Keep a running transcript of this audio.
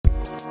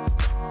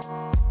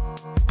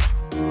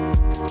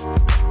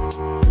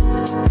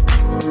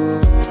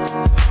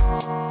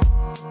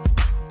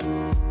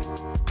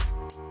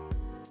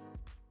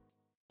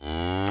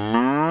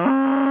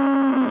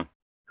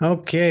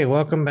Okay,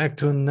 welcome back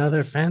to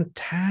another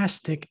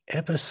fantastic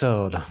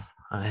episode.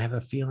 I have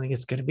a feeling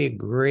it's going to be a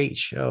great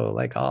show,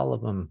 like all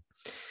of them,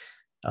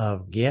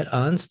 of Get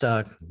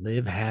Unstuck,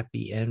 Live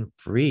Happy and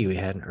Free. We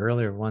had an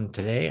earlier one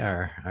today.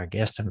 Our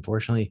guest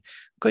unfortunately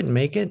couldn't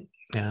make it,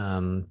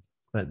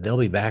 but they'll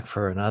be back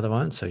for another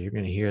one. So you're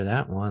going to hear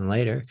that one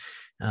later.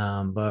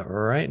 But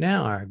right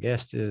now, our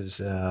guest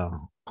is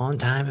on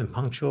time and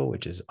punctual,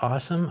 which is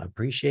awesome.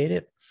 Appreciate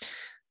it.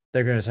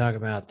 They're going to talk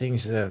about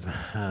things that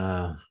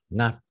have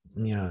not,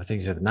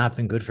 things that have not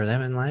been good for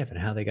them in life and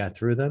how they got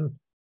through them.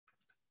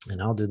 And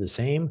I'll do the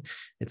same.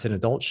 It's an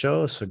adult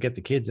show, so get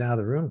the kids out of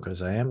the room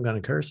because I am going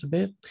to curse a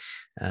bit.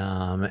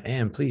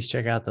 And please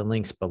check out the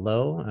links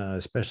below,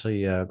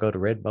 especially go to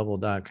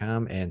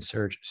redbubble.com and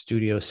search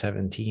Studio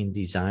 17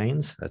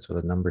 Designs. That's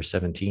with a number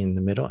 17 in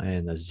the middle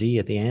and a Z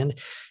at the end.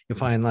 You'll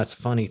find lots of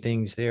funny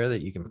things there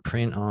that you can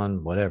print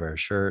on whatever,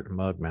 shirt,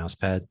 mug, mouse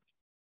pad,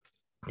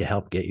 to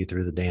help get you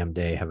through the damn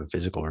day. Have a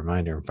physical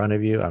reminder in front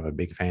of you. I'm a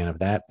big fan of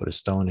that. Put a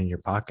stone in your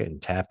pocket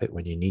and tap it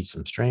when you need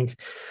some strength.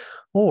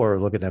 Or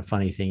look at that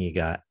funny thing you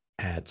got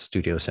at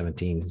Studio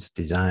 17's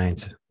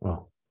Designs.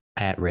 Well,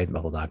 at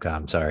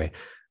redbubble.com, sorry.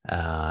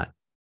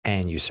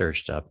 And you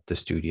searched up the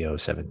Studio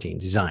 17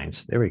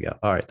 Designs. There we go.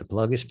 All right, the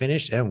plug is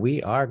finished and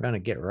we are going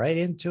to get right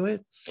into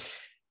it.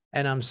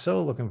 And I'm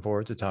so looking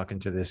forward to talking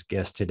to this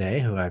guest today,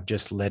 who I've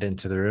just let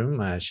into the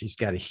room. She's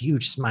got a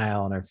huge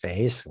smile on her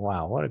face.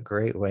 Wow, what a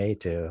great way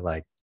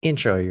to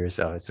intro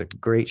yourself. It's a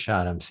great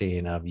shot I'm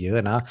seeing of you.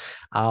 And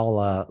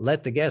I'll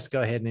let the guests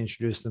go ahead and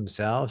introduce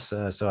themselves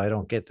so I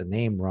don't get the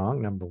name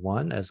wrong, number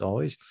one, as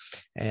always.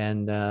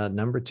 And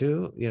number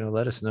two,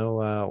 let us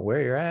know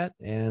where you're at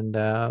and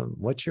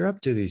what you're up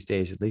to these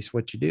days, at least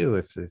what you do,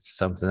 if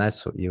something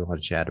that's what you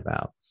want to chat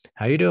about.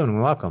 How you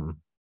doing?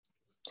 Welcome.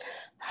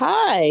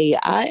 Hi,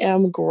 I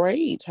am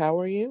great. How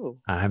are you?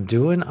 I'm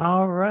doing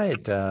all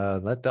right.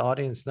 Let the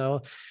audience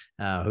know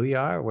who you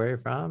are, where you're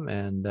from,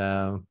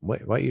 and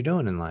what you're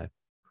doing in life.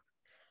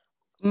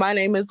 My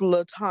name is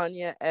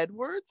Latonia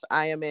Edwards.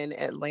 I am in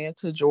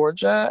Atlanta,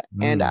 Georgia,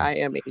 and Mm. I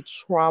am a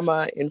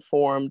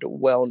trauma-informed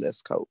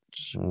wellness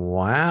coach.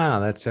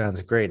 Wow, that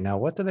sounds great. Now,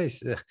 what do they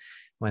say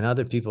when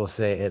other people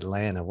say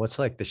Atlanta? What's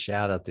like the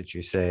shout out that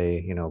you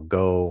say,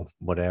 go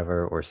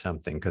whatever or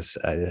something? Because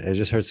I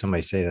just heard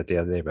somebody say that the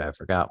other day, but I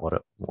forgot what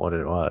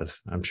it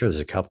was. I'm sure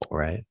there's a couple,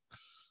 right?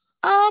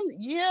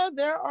 Yeah,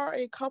 there are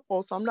a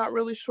couple, so I'm not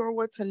really sure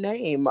what to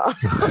name. It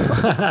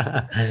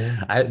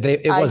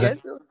I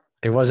wasn't guess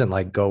it wasn't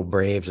like go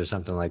Braves or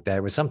something like that.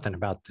 It was something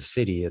about the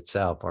city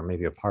itself, or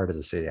maybe a part of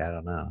the city. I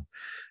don't know.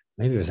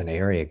 Maybe it was an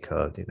area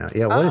code.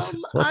 Yeah, what's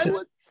I it?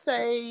 would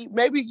say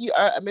maybe you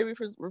maybe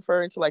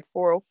referring to like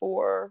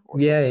 404 or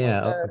Yeah, something like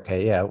yeah. that.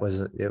 Okay, yeah, it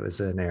was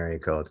an area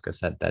code because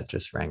that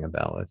just rang a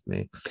bell with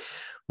me.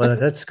 Well,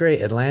 that's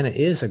great. Atlanta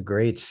is a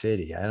great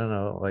city. I don't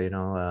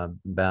know,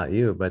 about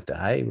you, but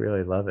I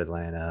really love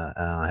Atlanta.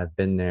 I've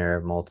been there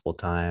multiple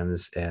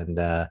times, and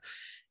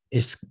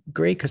it's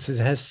great because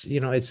it has,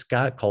 it's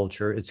got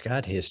culture, it's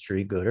got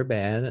history, good or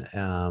bad,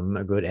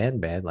 good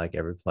and bad, like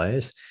every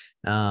place.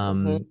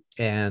 Hmm.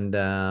 And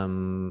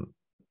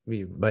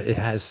but it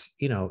has,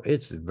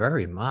 it's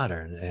very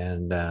modern,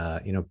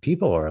 and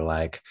people are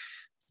like,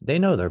 they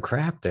know their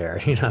crap there.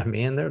 What I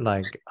mean? They're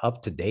like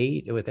up to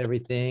date with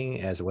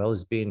everything as well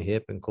as being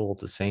hip and cool at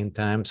the same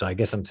time. So I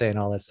guess I'm saying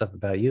all that stuff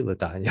about you,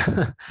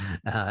 Latanya.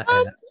 Um,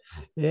 And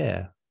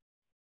yeah,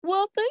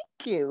 well,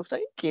 thank you,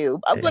 thank you.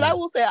 But yeah. I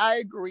will say I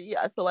agree.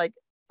 I feel like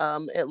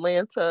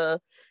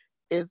Atlanta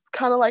is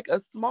kind of like a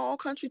small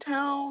country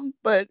town,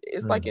 but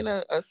it's like in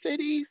Mm. a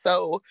city.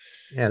 So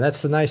Yeah,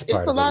 that's the nice it's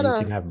part a of it. lot You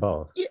of, can have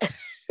both. yeah,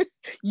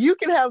 you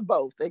can have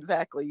both.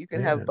 Exactly. You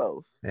can Yeah. have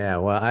both. Yeah.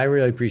 Well, I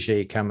really appreciate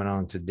you coming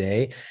on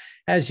today.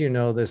 As you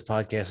know, this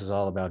podcast is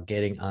all about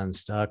getting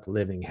unstuck,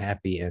 living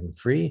happy and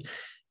free.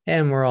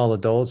 And we're all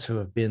adults who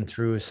have been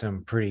through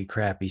some pretty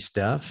crappy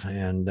stuff.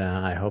 And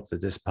I hope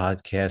that this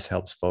podcast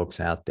helps folks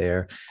out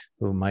there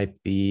who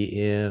might be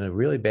in a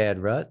really bad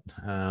rut,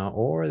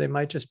 or they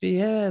might just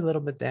be a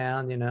little bit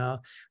down,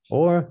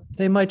 or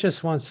they might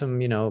just want some,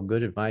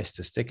 good advice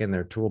to stick in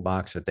their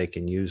toolbox that they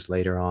can use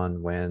later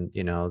on when,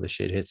 the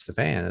shit hits the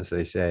fan, as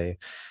they say.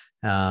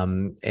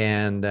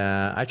 And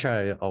I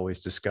try to always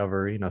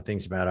discover,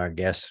 things about our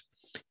guests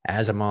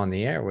as I'm on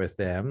the air with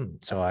them.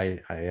 So I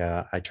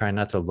try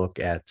not to look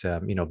at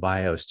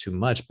bios too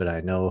much, but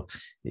I know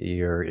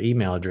your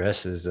email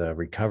address is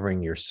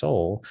recovering your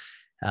soul.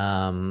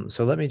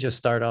 So let me just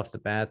start off the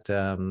bat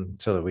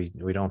so that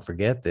we don't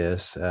forget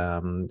this.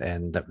 And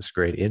that was a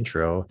great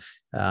intro.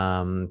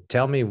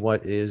 Tell me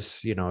what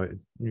is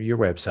your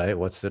website,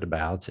 what's it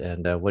about,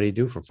 and what do you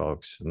do for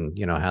folks, and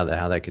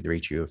how they could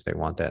reach you if they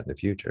want that in the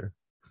future.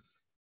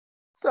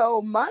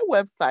 So my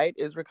website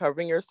is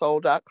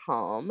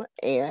recoveringyoursoul.com,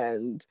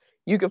 and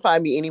you can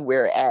find me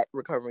anywhere at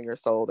Recovering Your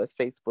Soul. That's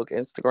Facebook,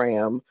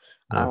 Instagram,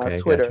 Okay,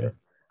 gotcha. Twitter.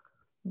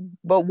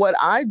 But what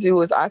I do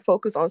is I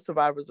focus on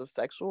survivors of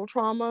sexual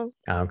trauma,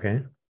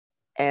 Okay.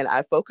 and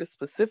I focus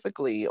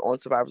specifically on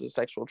survivors of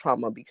sexual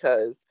trauma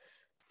because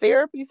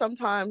therapy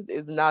sometimes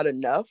is not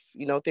enough.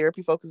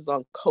 Therapy focuses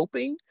on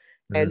coping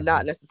and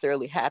not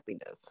necessarily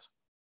happiness.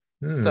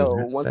 So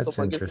once That's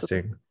someone gets to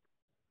interesting.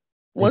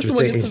 once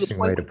someone gets to the Interesting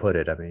way point, to put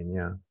it. I mean,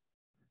 yeah.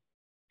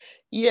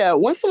 yeah,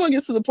 once someone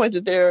gets to the point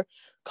that they're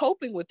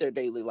coping with their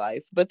daily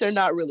life, but they're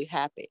not really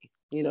happy,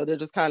 they're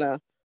just kind of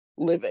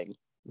living,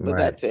 but Right.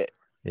 that's it.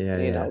 Yeah,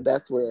 yeah.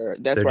 That's where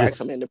They're I come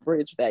just in to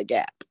bridge that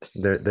gap.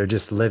 they're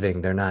just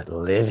living. They're not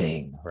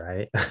living,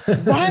 right?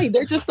 Right,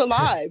 they're just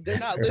alive. They're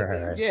not living.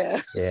 Right.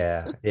 Yeah.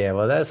 Yeah. Yeah.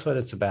 Well, that's what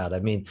it's about. I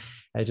mean,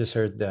 I just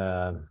heard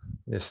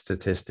this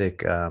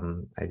statistic.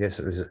 I guess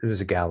it was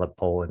a Gallup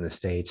poll in the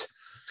States,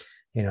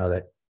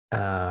 that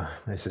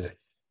this is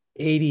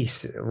 80,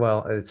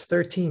 well, it's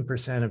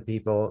 13% of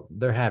people,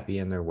 they're happy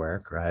in their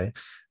work, right?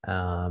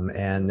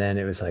 And then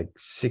it was like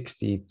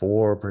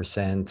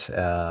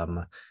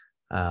 64%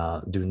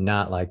 do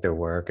not like their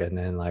work, and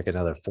then like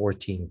another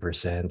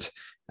 14%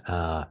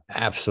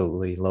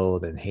 absolutely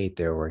loathe and hate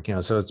their work.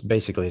 So it's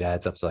basically, it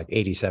adds up to like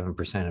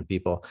 87% of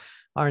people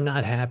are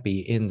not happy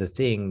in the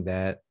thing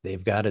that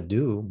they've got to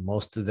do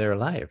most of their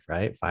life,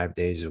 right? 5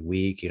 days a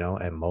week,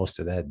 and most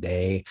of that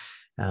day.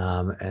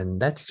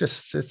 And that's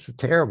just, it's a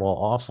terrible,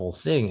 awful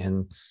thing.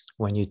 And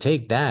when you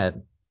take that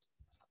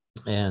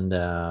and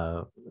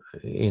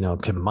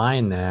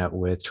combine that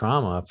with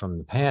trauma from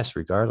the past,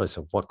 regardless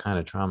of what kind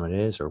of trauma it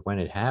is or when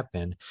it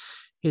happened,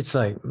 it's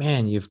like,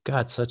 man, you've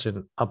got such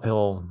an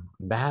uphill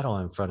battle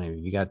in front of you.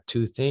 You got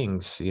two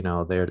things,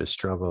 there to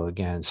struggle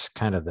against,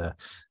 kind of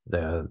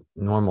the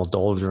normal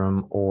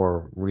doldrum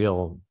or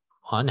real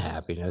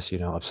unhappiness,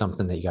 of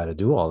something that you got to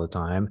do all the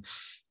time.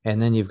 And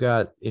then you've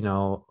got,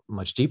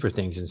 much deeper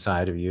things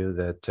inside of you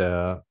that,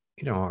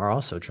 are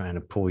also trying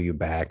to pull you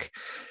back.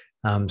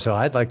 So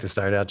I'd like to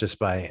start out just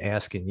by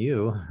asking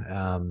you,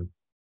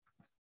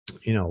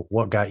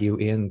 what got you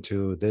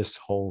into this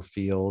whole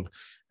field?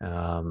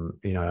 I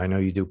know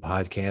you do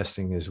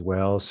podcasting as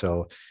well.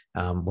 So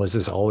was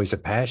this always a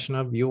passion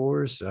of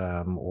yours?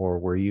 Or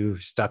were you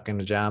stuck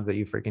in a job that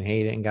you freaking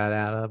hated and got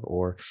out of,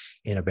 or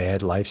in a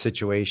bad life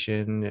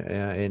situation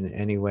in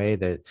any way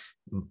that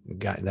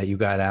you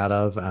got out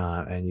of,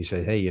 and you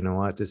said, hey, you know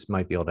what, this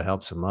might be able to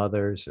help some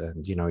others,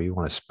 and you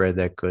want to spread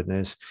that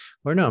goodness?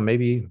 Or no,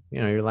 maybe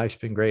your life's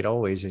been great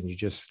always, and you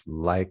just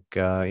like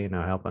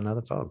helping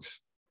other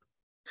folks.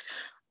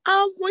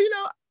 Well,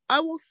 I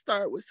will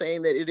start with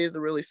saying that it is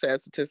a really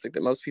sad statistic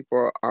that most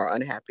people are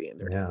unhappy in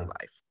their daily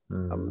life.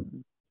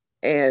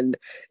 And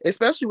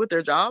especially with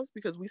their jobs,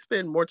 because we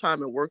spend more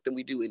time at work than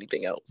we do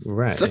anything else.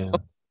 Right. So, yeah.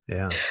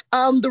 Yeah.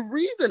 The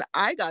reason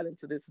I got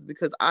into this is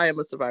because I am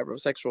a survivor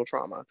of sexual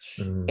trauma.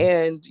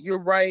 And you're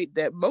right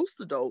that most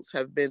adults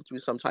have been through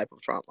some type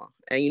of trauma.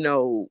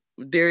 And,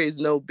 there is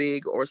no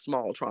big or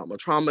small trauma.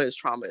 Trauma is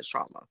trauma is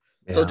trauma.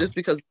 Yeah. So just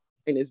because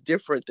it is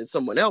different than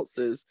someone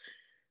else's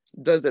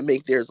doesn't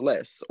make theirs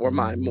less or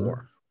mine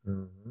more.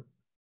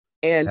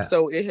 And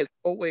so it has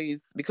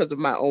always, because of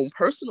my own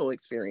personal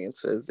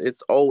experiences,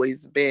 it's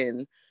always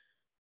been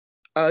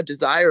a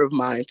desire of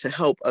mine to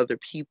help other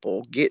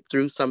people get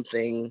through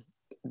something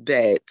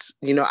that,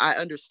 I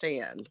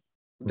understand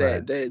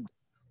that the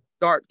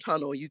dark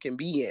tunnel you can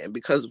be in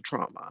because of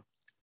trauma.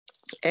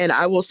 And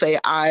I will say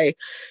I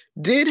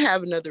did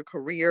have another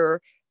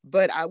career,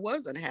 but I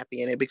was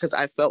unhappy in it because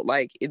I felt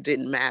like it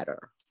didn't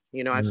matter.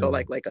 I felt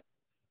like a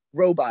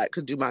robot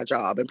could do my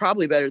job, and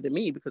probably better than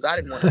me, because I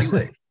didn't want to do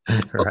it.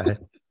 Right.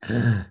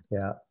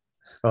 Yeah.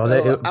 Well,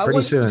 So I pretty wanted to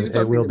do soon it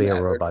something will that be a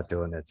mattered. robot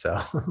doing it. So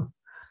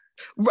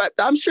Right.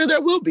 I'm sure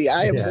there will be.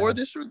 I am more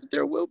than sure that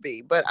there will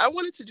be. But I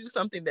wanted to do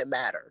something that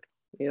mattered,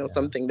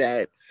 something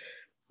that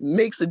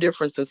makes a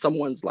difference in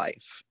someone's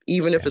life,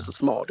 even if it's a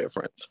small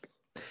difference.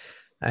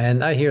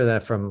 And I hear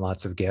that from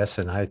lots of guests,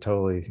 and I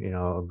totally,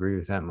 agree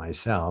with that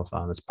myself.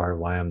 It's part of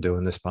why I'm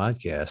doing this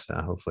podcast.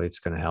 Hopefully it's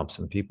going to help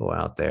some people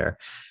out there.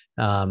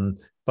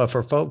 But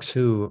for folks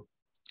who,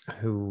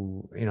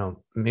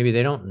 maybe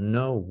they don't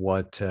know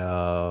what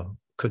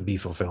could be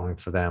fulfilling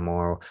for them,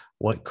 or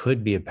what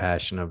could be a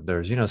passion of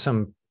theirs.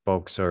 Some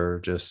folks are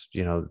just,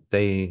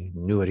 they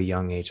knew at a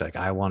young age, like,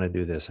 I want to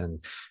do this, and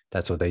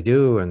that's what they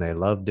do, and they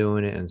love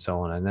doing it, and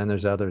so on. And then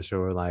there's others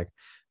who are like,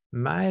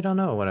 I don't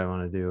know what I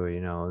want to do.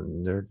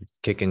 They're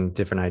kicking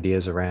different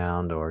ideas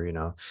around, or,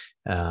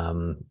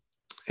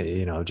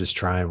 just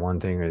trying one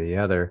thing or the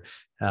other.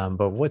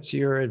 But what's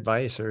your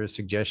advice or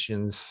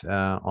suggestions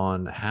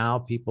on how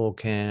people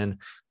can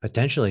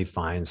potentially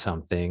find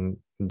something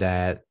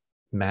that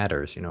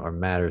matters, or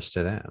matters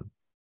to them?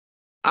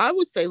 I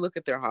would say look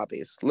at their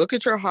hobbies. Look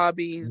at your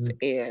hobbies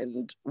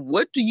and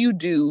what do you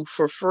do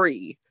for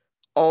free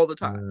all the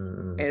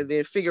time? And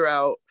then figure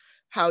out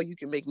how you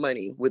can make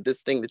money with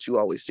this thing that you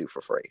always do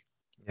for free.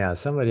 Yeah,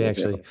 somebody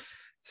actually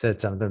said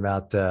something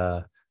about,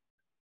 how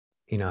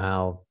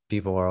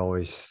people are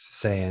always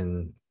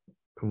saying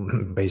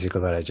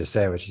basically what I just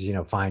said, which is,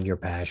 find your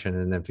passion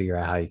and then figure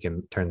out how you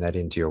can turn that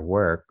into your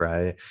work,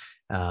 right?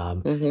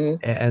 And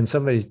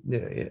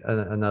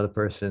another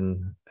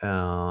person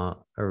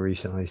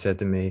recently said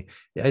to me,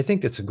 I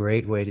think that's a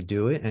great way to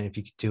do it. And if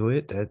you could do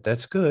it,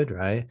 that's good,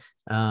 right?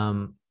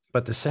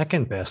 But the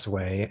second best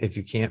way, if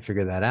you can't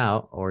figure that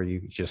out, or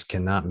you just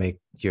cannot make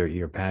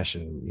your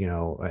passion,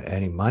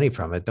 any money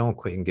from it, don't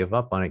quit and give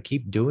up on it.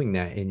 Keep doing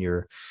that in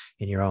your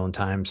own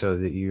time so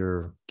that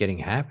you're getting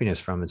happiness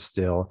from it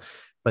still.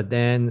 But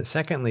then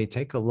secondly,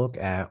 take a look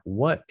at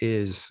what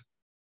is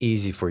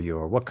easy for you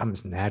or what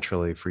comes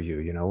naturally for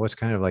you, what's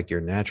kind of like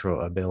your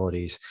natural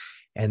abilities,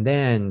 and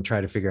then try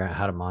to figure out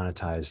how to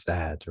monetize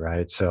that,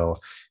 right? So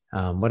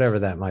whatever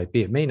that might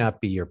be, it may not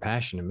be your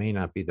passion, it may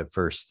not be the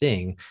first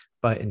thing,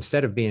 but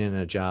instead of being in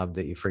a job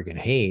that you freaking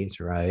hate,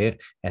 right?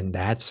 And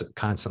that's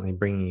constantly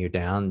bringing you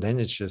down, then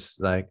it's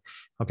just like,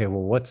 okay,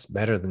 well, what's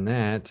better than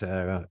that?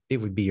 It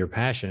would be your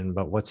passion,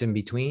 but what's in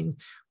between?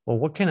 Well,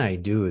 what can I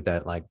do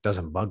that like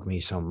doesn't bug me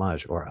so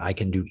much or I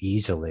can do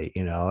easily,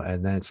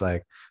 And then it's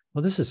like,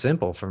 well, this is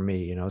simple for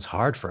me, it's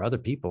hard for other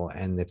people.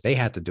 And if they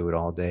had to do it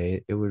all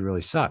day, it would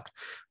really suck.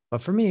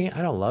 But for me,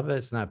 I don't love it.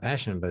 It's not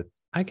passion, but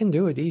I can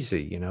do it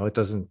easy.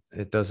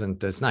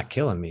 It's not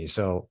killing me.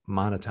 So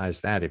monetize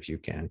that if you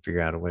can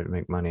figure out a way to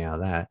make money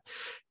out of that.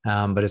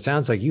 But it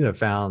sounds like you have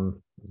found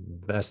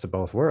best of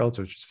both worlds,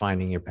 which is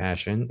finding your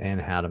passion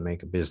and how to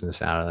make a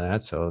business out of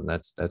that. So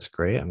that's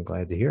great. I'm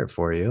glad to hear it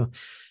for you.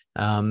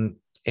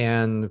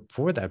 And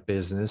for that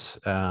business,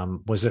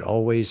 was it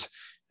always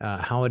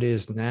how it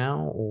is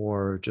now,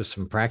 or just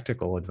some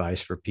practical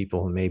advice for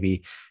people who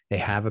maybe they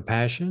have a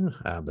passion,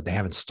 but they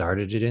haven't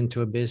started it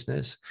into a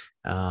business,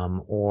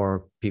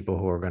 or people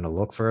who are going to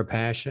look for a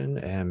passion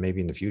and maybe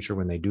in the future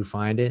when they do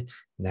find it,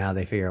 now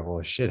they figure out,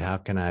 well, shit, how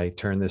can I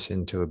turn this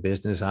into a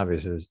business?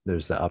 Obviously,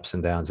 there's the ups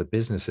and downs of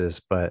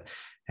businesses, but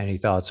any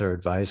thoughts or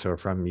advice or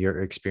from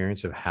your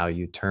experience of how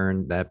you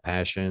turn that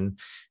passion,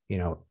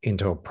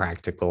 into a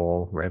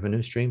practical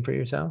revenue stream for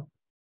yourself?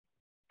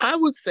 I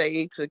would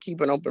say to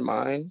keep an open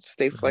mind,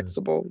 stay Mhm.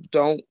 flexible.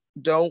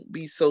 Don't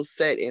be so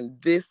set in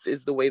this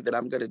is the way that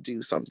I'm going to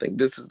do something.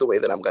 This is the way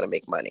that I'm going to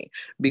make money.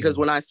 Because Mhm.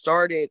 when I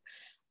started,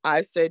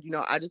 I said,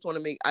 I just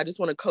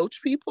want to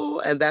coach people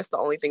and that's the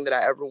only thing that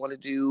I ever want to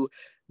do.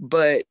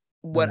 But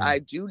what I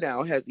Mhm. do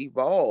now has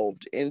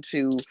evolved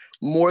into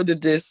more than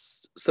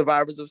just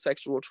survivors of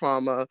sexual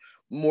trauma,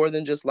 more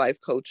than just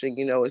life coaching,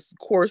 it's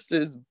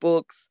courses,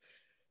 books.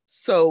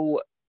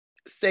 So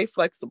stay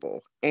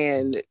flexible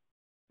and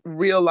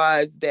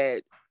realize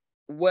that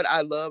what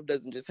I love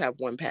doesn't just have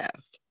one path.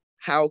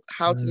 How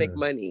to make Mhm.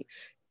 money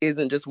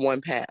isn't just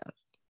one path.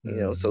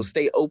 So Mhm.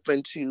 stay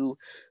open to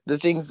the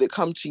things that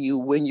come to you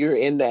when you're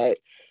in that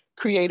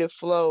creative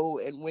flow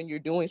and when you're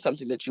doing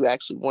something that you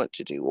actually want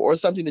to do or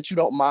something that you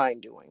don't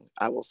mind doing,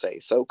 I will say.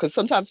 So because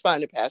sometimes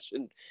finding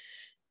passion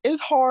is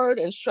hard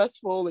and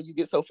stressful and you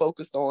get so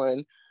focused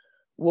on,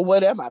 well,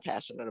 what am I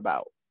passionate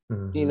about?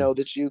 Mhm.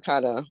 That you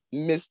kind of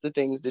miss the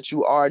things that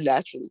you are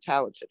naturally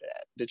talented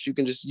at, that you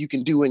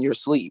can do in your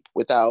sleep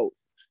without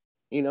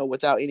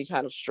any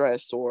kind of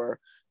stress or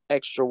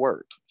extra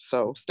work.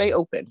 So stay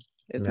open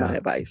is my Yeah.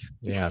 advice.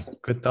 Yeah.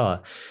 Good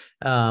thought.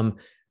 Um,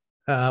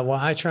 well,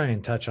 I try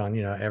and touch on,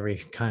 every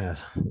kind of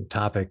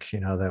topic,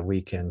 that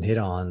we can hit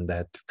on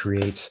that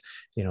creates,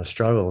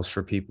 struggles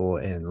for people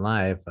in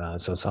life.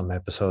 So some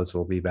episodes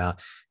will be about,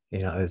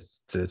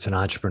 it's an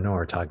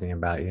entrepreneur talking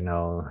about,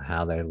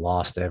 how they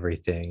lost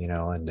everything,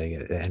 and they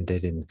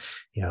ended in,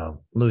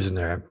 losing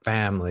their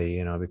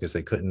family, because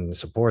they couldn't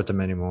support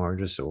them anymore,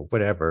 just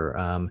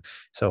whatever.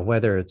 So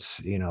whether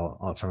it's,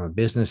 from a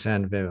business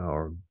end of it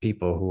or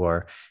people who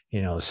are,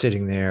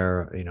 sitting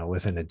there,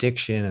 with an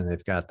addiction and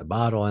they've got the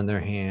bottle in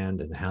their hand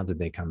and how did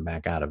they come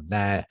back out of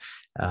that?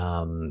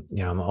 I'm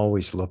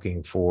always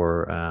looking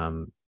for,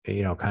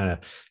 kind of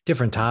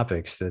different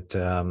topics that,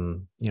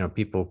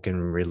 people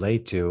can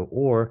relate to,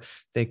 or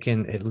they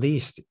can at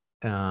least,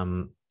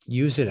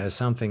 use it as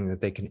something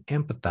that they can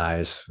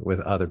empathize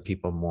with other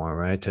people more,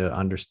 right? To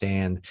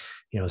understand,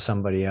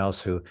 somebody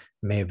else who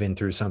may have been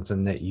through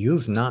something that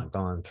you've not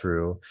gone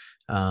through,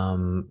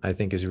 I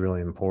think is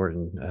really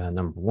important.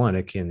 Number one,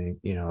 it can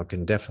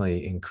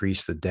definitely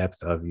increase the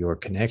depth of your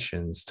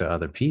connections to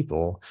other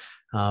people.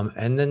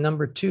 And then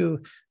number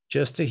two,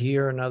 just to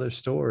hear another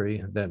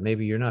story that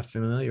maybe you're not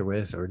familiar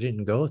with or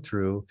didn't go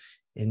through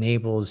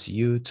enables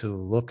you to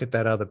look at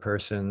that other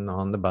person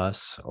on the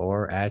bus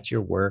or at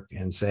your work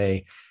and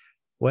say,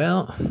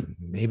 well,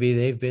 maybe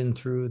they've been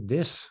through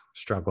this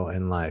struggle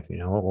in life,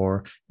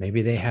 or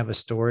maybe they have a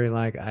story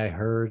like I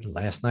heard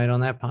last night on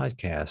that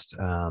podcast.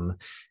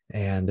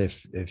 And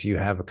if you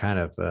have a kind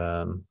of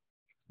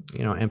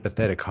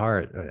empathetic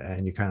heart,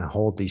 and you kind of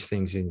hold these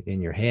things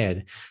in your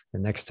head, the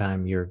next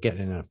time you're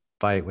getting in a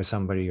fight with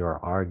somebody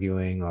or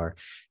arguing, or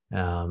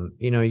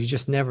you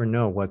just never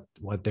know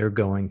what they're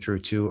going through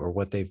too, or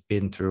what they've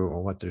been through,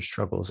 or what their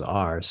struggles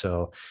are.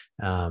 So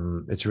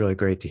it's really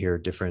great to hear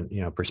different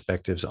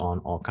perspectives on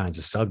all kinds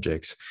of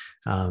subjects.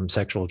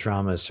 Sexual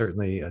trauma is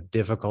certainly a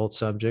difficult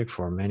subject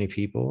for many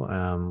people,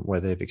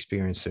 whether they've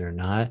experienced it or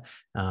not,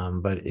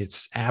 but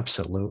it's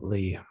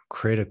absolutely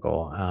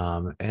critical,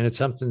 and it's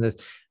something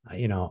that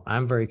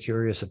I'm very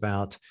curious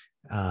about,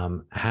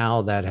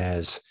 how that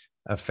has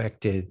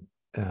affected,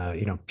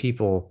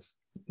 people,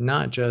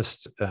 not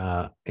just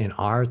in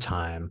our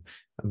time,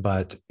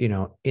 but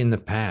in the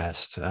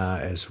past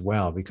as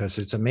well, because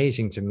it's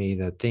amazing to me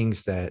that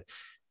things that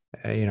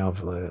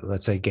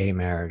let's say gay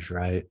marriage,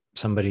 right?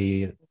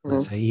 Somebody,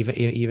 let's say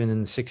even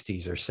in the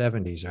 60s or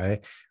 70s,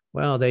 right?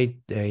 Well, they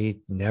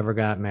never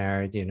got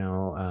married, they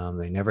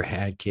never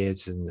had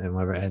kids, and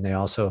whatever, and they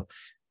also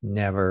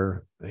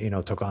never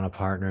took on a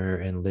partner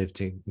and lived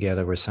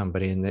together with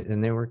somebody,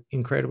 and they were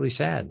incredibly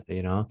sad,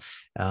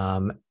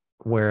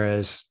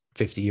 whereas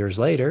 50 years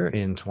later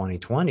in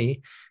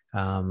 2020,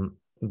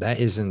 that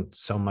isn't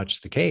so much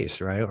the case,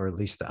 right? Or at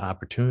least the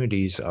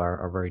opportunities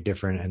are very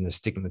different, and the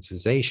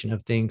stigmatization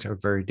of things are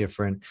very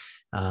different.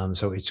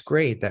 So it's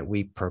great that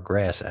we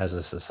progress as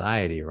a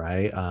society,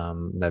 right?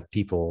 That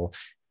people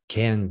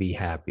can be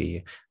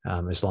happy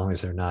as long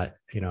as they're not,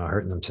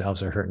 hurting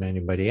themselves or hurting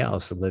anybody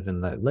else, to live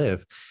and let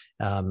live.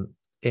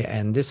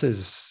 And this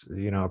is,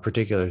 a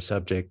particular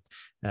subject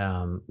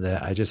that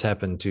I just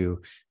happened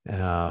to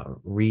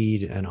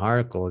read an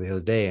article the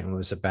other day, and it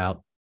was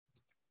about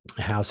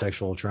how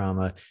sexual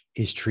trauma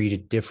is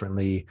treated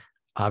differently,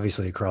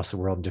 obviously across the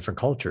world in different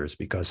cultures,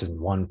 because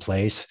in one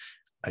place,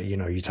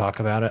 you talk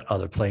about it,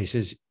 other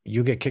places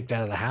you get kicked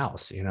out of the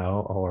house,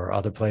 or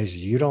other places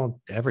you don't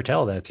ever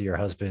tell that to your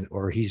husband,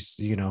 or he's,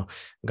 going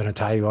to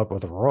tie you up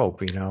with a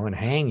rope, and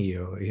hang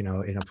you,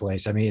 in a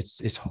place. I mean,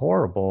 it's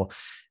horrible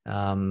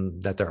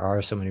that there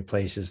are so many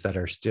places that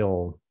are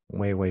still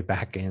way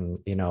back in,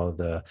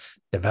 the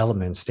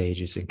development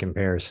stages in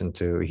comparison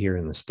to here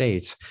in the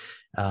States.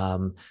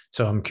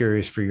 So I'm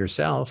curious for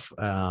yourself,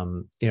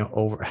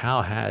 over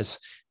how has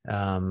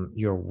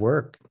your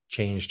work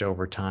changed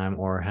over time,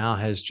 or how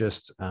has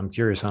just, I'm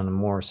curious on a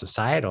more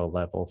societal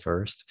level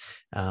first,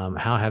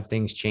 how have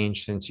things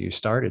changed since you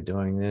started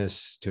doing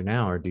this to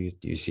now, or do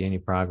you see any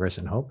progress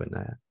and hope in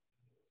that?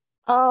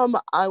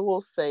 I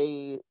will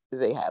say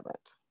they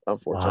haven't,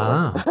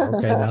 unfortunately.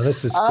 Okay. Now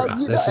this is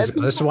People,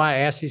 this is why I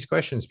ask these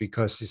questions,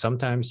 because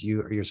sometimes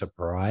you're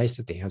surprised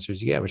at the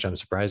answers you get, which I'm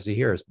surprised to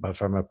hear. But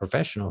from a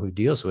professional who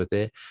deals with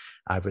it,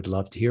 I would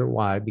love to hear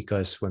why.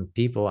 Because when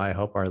people, I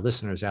hope our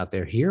listeners out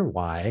there hear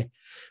why,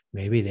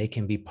 maybe they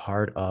can be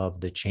part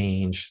of the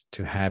change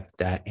to have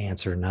that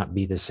answer not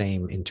be the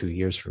same in 2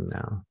 years from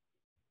now.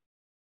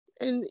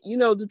 and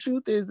the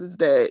truth is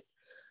that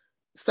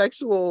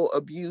sexual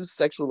abuse,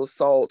 sexual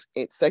assault,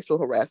 and sexual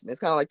harassment is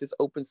kind of like this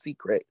open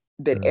secret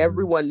that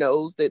everyone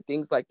knows that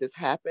things like this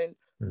happen,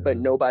 but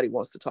nobody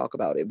wants to talk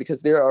about it,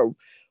 because there are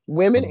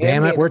women Well, and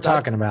damn it, men. we're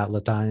talking about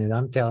Latonia.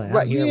 I'm telling you, I'm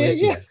Right? here Yeah, with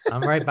yeah. you.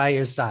 I'm right by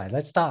your side.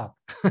 Let's talk.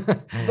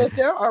 But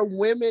there are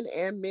women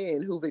and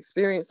men who've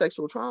experienced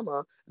sexual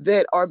trauma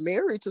that are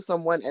married to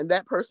someone, and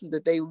that person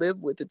that they live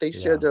with, that they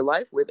share their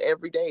life with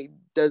every day,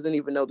 doesn't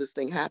even know this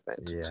thing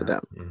happened to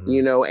them.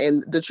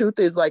 And the truth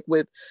is, like,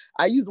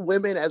 I use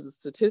women as a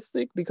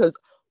statistic because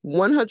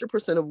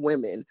 100% of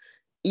women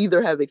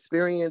either have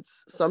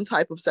experienced some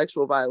type of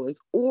sexual violence,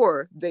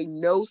 or they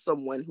know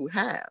someone who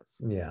has.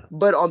 Yeah.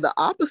 But on the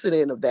opposite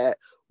end of that,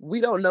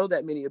 we don't know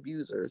that many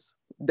abusers,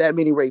 that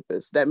many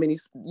rapists, that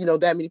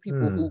many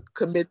people who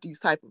commit these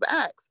type of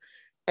acts.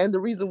 And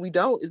the reason we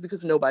don't is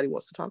because nobody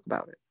wants to talk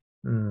about it.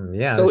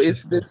 Yeah, I So was it's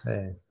just gonna this,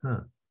 say, it yeah,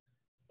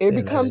 that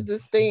becomes is.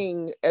 this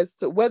thing, as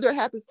to whether it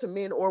happens to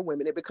men or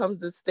women, it becomes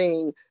this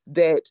thing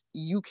that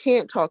you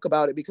can't talk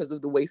about it because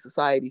of the way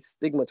society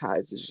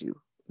stigmatizes you,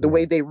 the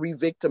way they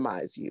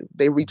re-victimize you,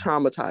 they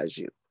re-traumatize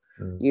you.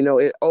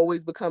 It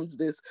always becomes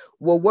this,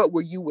 well, what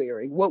were you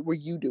wearing? What were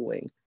you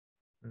doing?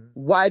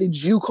 Why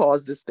did you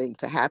cause this thing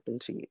to happen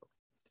to you?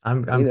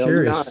 I'm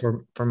curious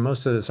for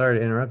most of the, sorry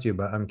to interrupt you,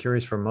 but I'm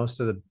curious for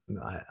most of the,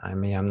 I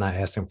mean, I'm not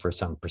asking for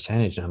some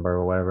percentage number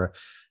or whatever.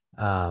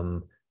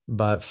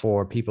 But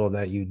for people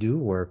that you do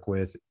work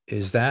with,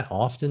 is that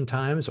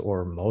oftentimes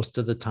or most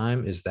of the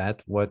time, is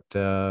that what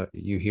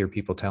you hear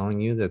people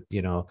telling you, that,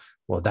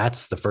 well,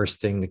 that's the first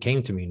thing that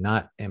came to me,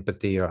 not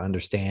empathy or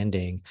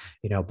understanding,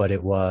 but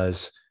it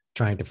was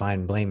trying to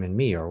find blame in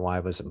me, or why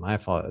was it my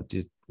fault?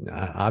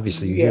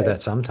 Obviously, you hear that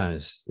Yes.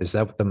 sometimes. Is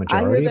that the I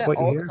hear majority of that what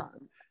you all the hear?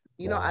 time.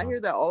 I Wow. hear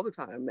that all the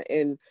time.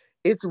 And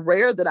it's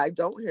rare that I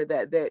don't hear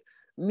that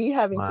me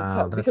having to tell,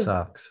 Wow, that because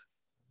sucks.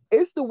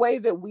 it's the way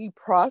that we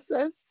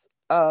process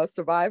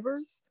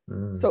survivors.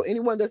 So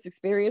anyone that's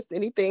experienced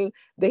anything,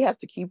 they have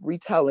to keep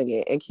retelling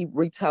it and keep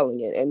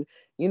retelling it. And,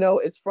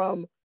 it's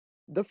from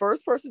the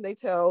first person they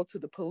tell, to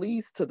the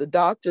police, to the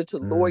doctor, to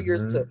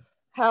lawyers, to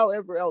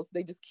however else,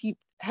 they just keep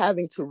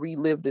having to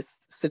relive this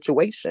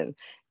situation.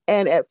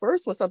 And at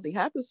first, when something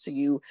happens to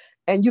you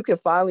and you can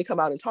finally come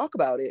out and talk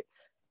about it,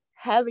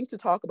 having to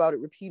talk about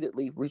it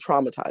repeatedly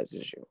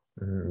re-traumatizes you.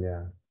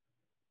 Yeah.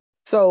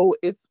 So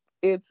it's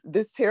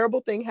this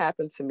terrible thing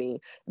happened to me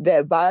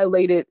that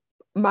violated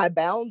my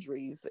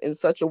boundaries in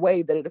such a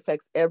way that it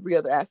affects every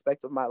other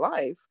aspect of my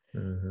life.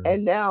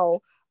 And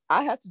now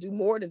I have to do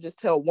more than just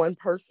tell one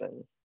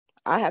person.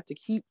 I have to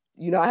keep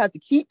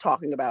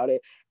talking about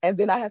it, and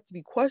then I have to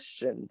be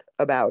questioned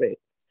about it.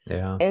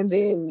 Yeah. And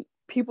then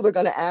people are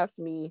going to ask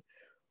me,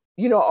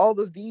 all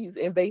of these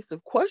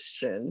invasive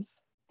questions,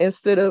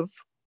 instead of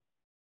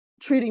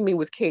treating me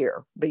with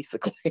care,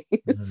 basically.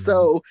 Mm-hmm.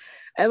 So,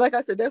 and like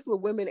I said, that's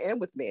with women and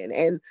with men.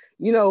 And,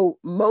 you know,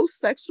 most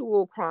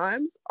sexual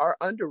crimes are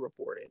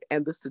underreported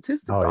and the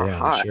statistics Oh are yeah,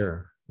 I'm high.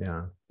 sure.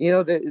 Yeah. You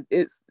know, that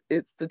it's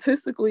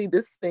statistically,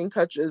 this thing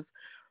touches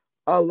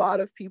a lot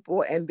of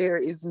people, and there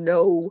is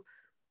no,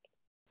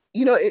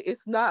 you know,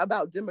 it's not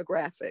about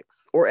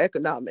demographics or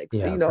economics.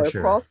 Yeah, You know, for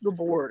sure. across the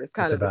board, it's It's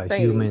kind of the about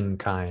same.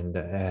 humankind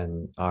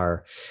and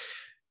our,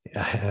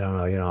 I don't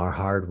know, our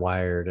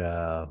hardwired,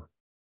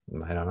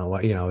 I don't know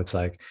what, it's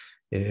like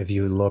if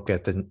you look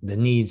at the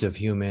needs of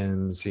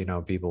humans,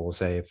 people will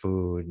say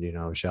food,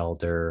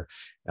 shelter,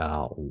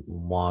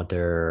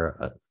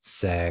 water,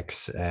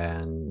 sex,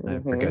 and I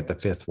Mm-hmm. forget the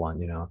fifth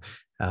one,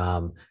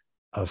 um,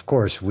 of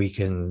course we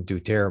can do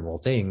terrible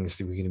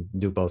things. We can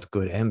do both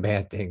good and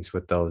bad things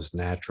with those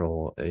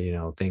natural,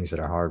 things that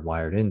are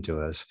hardwired into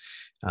us.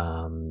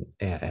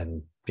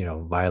 And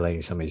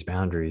violating somebody's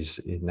boundaries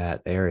in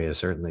that area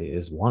certainly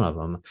is one of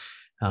them.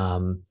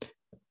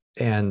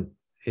 And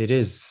it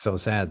is so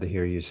sad to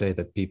hear you say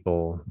that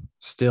people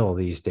still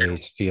these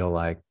days feel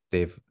like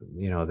they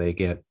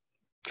get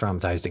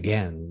traumatized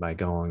again by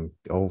going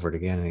over it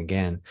again and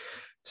again.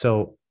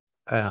 So,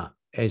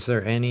 is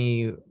there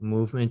any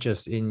movement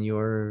just in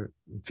your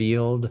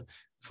field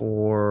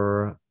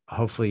for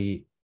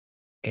hopefully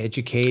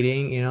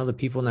educating the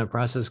people in that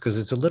process? Because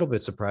it's a little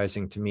bit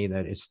surprising to me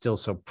that it's still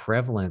so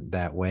prevalent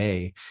that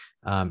way.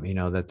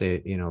 That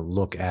they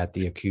look at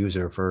the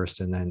accuser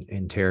first and then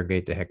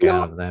interrogate the heck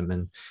out No, of them.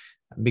 And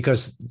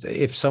because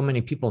if so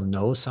many people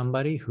know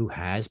somebody who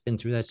has been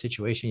through that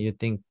situation, you'd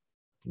think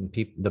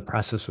the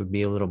process would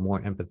be a little more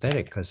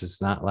empathetic, because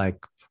it's not like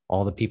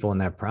all the people in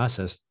that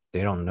process,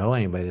 they don't know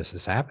anybody this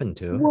has happened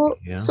to. well,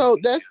 so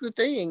that's the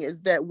thing,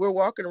 is that we're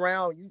walking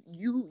around.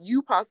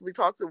 You possibly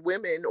talk to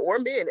women or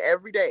men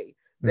every day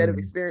that have Mm.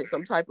 experienced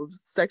some type of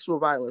sexual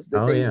violence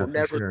that Oh they yeah, will for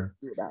never sure.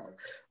 hear about.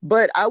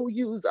 But I will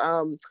use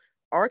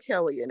R.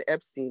 Kelly and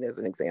Epstein as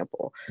an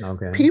example.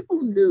 Okay.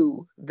 People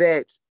knew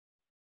that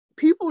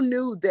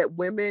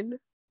women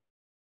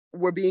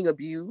were being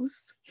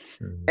abused,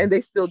 Mhm. and they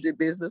still did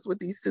business with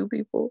these two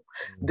people.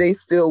 Mhm. They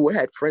still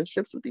had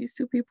friendships with these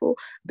two people.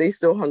 They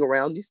still hung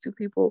around these two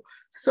people.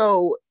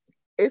 So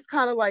it's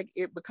kind of like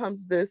it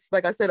becomes this,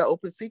 like I said, an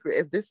open secret.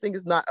 If this thing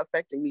is not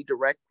affecting me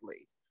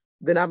directly,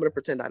 then I'm going to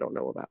pretend I don't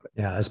know about it.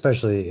 Yeah,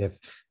 especially if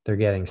they're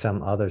getting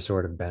some other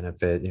sort of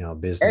benefit, business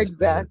benefit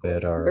Exactly.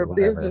 or Their whatever.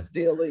 business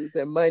dealings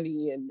and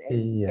money and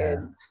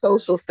Yeah.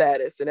 social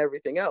status and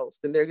everything else.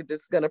 Then they're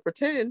just going to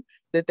pretend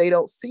that they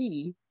don't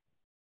see,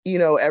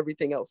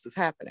 everything else is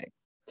happening.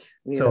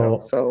 So,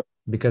 So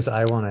because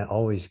I want to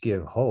always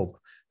give hope.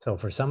 So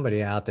for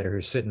somebody out there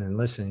who's sitting and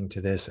listening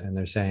to this and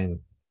they're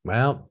saying,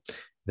 well,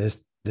 this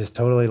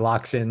totally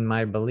locks in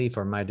my belief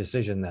or my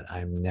decision that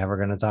I'm never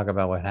going to talk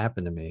about what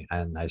happened to me.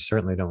 And I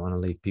certainly don't want to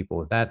leave people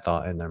with that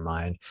thought in their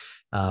mind.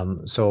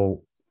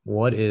 So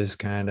what is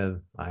kind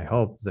of, I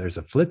hope there's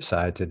a flip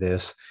side to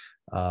this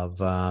of,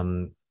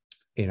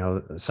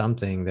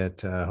 something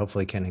that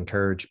hopefully can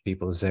encourage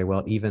people to say,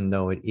 well, even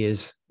though it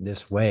is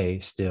this way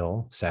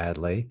still,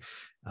 sadly,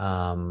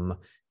 um,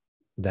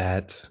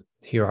 that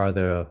here are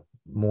the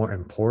more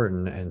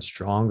important and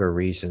stronger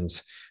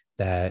reasons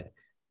that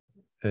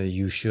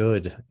you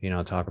should,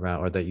 talk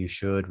about, or that you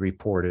should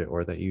report it,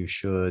 or that you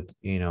should,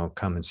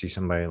 come and see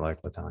somebody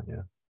like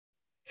Latonia.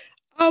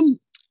 Um,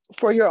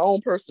 for your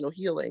own personal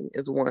healing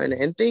is one.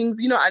 And things,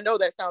 I know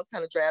that sounds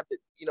kind of drab that,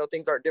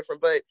 things aren't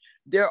different, but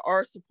there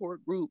are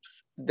support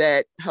groups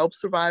that help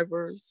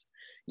survivors,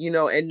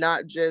 and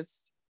not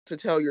just to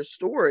tell your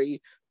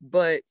story,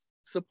 but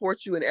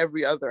support you in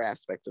every other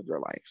aspect of your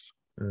life.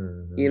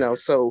 Mm-hmm.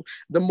 So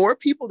the more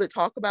people that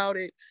talk about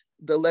it,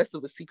 the less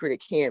of a secret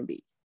it can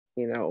be,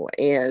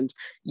 and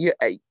yeah,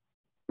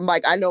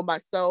 like I know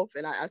myself,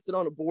 and I sit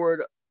on a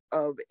board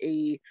of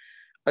a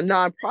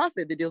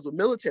nonprofit that deals with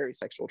military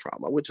sexual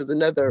trauma, which is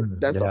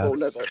that's a whole Yes,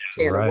 nother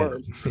can of right.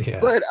 worms. Yeah.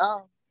 But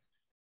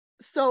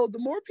so the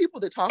more people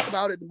that talk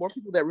about it, the more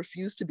people that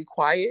refuse to be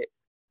quiet,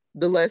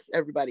 the less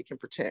everybody can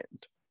pretend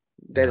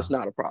that Yeah. it's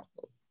not a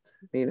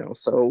problem.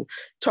 So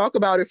talk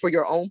about it for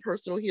your own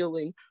personal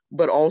healing,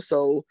 but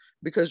also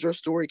because your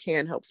story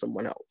can help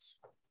someone else.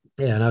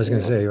 Yeah. And I was You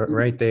going to know, say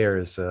right there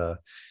is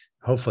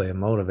hopefully a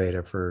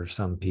motivator for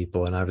some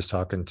people. And I was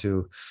talking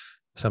to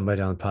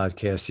somebody on the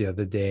podcast the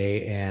other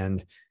day,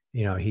 and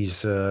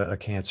he's a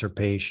cancer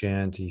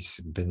patient. He's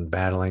been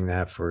battling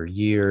that for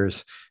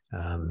years.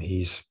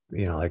 He's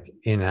like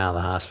in and out of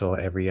the hospital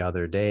every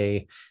other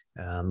day,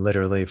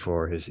 literally,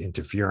 for his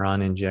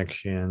interferon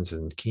injections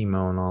and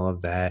chemo and all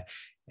of that.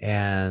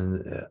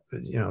 And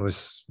it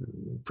was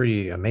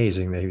pretty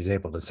amazing that he was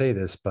able to say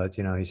this. But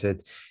he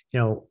said,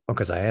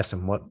 because I asked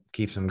him what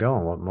keeps him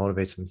going, what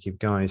motivates him to keep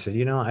going. He said,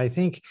 I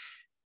think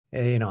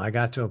I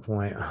got to a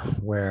point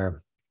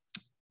where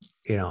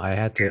I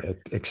had to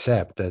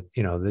accept that,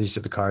 these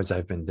are the cards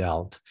I've been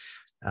dealt.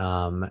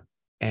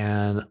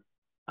 And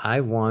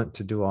I want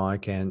to do all I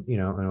can, in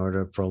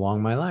order to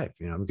prolong my life,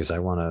 because I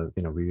want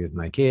to, be with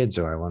my kids,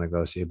 or I want to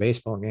go see a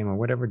baseball game or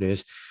whatever it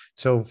is.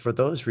 So for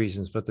those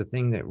reasons, but the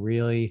thing that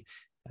really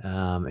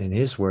In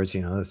his words,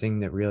 the thing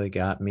that really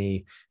got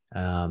me,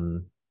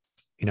 um,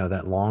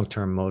 that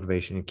long-term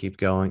motivation to keep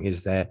going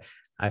is that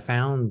I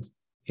found,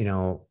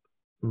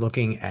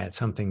 looking at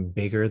something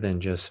bigger than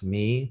just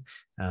me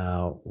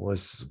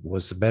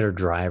was a better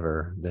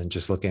driver than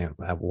just looking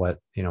at what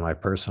my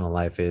personal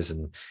life is,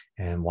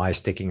 and why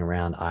sticking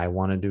around I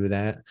want to do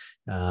that.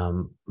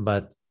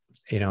 But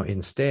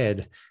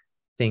instead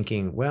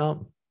thinking,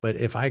 well, but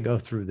if I go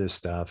through this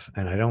stuff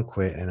and I don't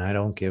quit and I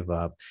don't give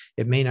up,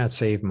 it may not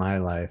save my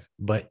life,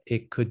 but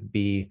it could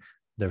be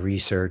the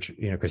research,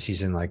 because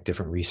he's in like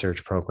different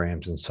research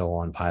programs and so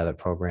on, pilot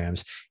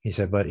programs. He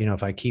said, but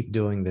if I keep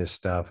doing this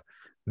stuff,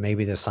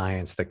 maybe the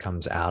science that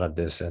comes out of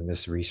this and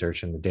this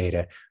research and the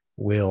data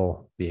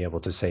will be able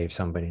to save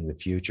somebody in the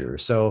future.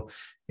 So,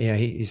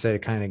 he said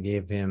it kind of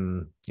gave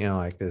him,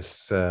 like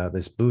this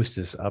boost,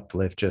 this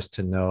uplift, just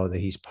to know that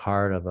he's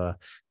part of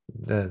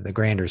the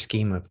grander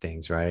scheme of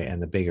things, right,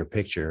 and the bigger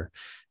picture.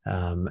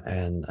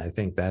 And I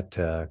think that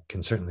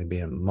can certainly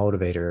be a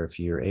motivator if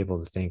you're able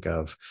to think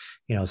of,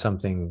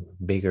 something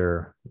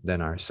bigger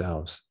than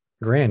ourselves.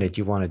 Granted,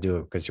 you want to do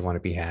it because you want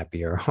to be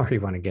happier, or you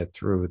want to get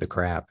through the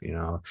crap,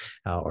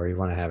 or you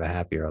want to have a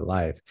happier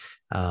life.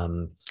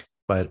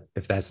 But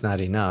if that's not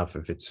enough,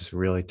 if it's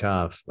really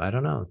tough, I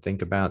don't know,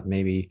 think about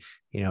maybe,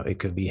 it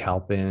could be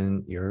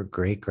helping your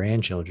great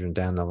grandchildren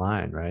down the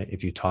line, right?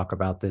 If you talk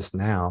about this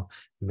now,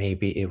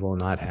 maybe it will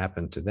not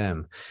happen to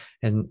them.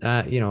 And,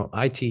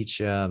 I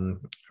teach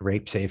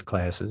rape safe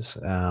classes.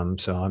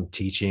 So I'm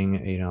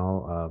teaching,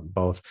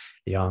 both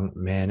young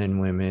men and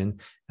women,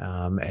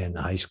 and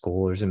high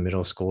schoolers and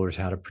middle schoolers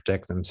how to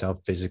protect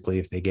themselves physically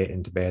if they get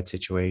into bad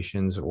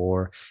situations,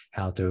 or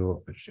how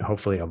to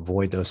hopefully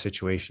avoid those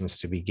situations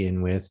to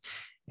begin with.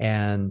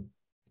 And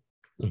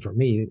for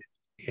me,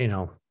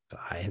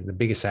 the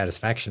biggest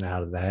satisfaction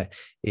out of that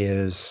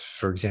is,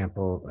 for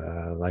example,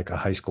 like a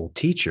high school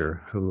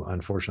teacher who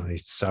unfortunately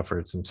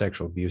suffered some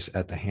sexual abuse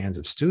at the hands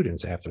of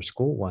students after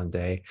school one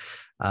day.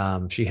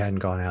 She hadn't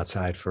gone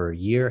outside for a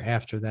year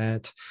after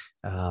that.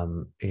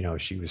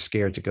 She was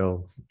scared to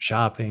go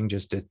shopping,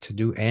 just to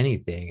do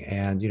anything.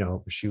 And,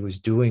 she was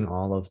doing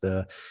all of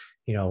the,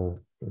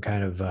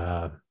 kind of,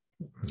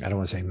 I don't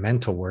want to say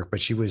mental work,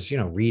 but she was,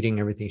 reading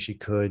everything she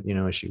could.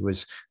 She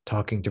was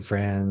talking to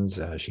friends.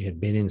 She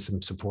had been in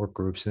some support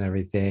groups and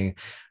everything.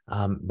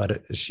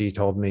 But she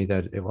told me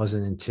that it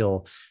wasn't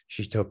until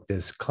she took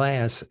this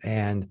class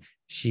and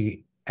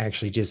she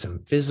actually did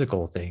some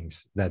physical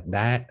things that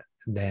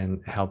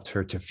then helped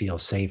her to feel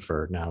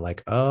safer. Now,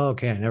 like, oh,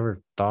 okay, I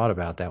never thought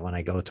about that. When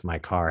I go to my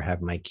car,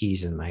 have my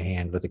keys in my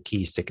hand with a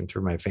key sticking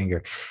through my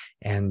finger,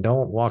 and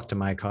don't walk to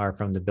my car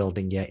from the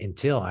building yet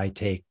until I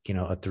take,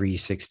 a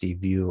 360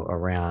 view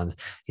around,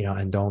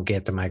 and don't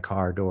get to my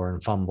car door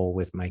and fumble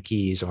with my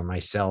keys or my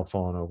cell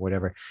phone or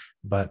whatever,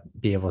 but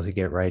be able to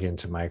get right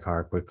into my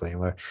car quickly.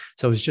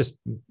 So it's just,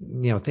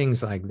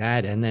 things like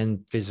that. And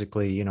then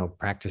physically,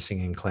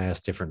 practicing in class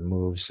different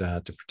moves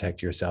to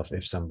protect yourself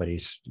if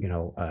somebody's,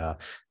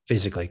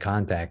 physically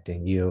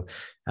contacting you.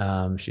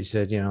 She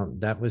said,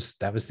 that was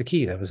the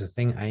key. That was the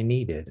thing I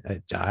needed.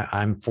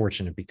 I'm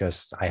fortunate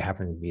because I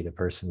happen to be the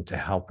person to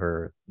help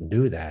her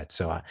do that.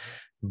 So,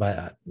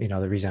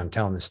 the reason I'm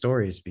telling the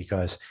story is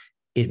because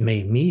it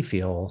made me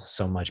feel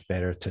so much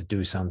better to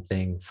do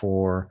something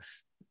for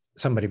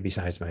somebody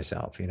besides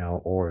myself,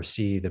 or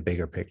see the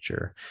bigger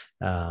picture.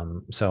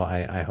 So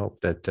I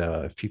hope that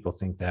if people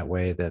think that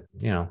way, that,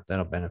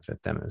 that'll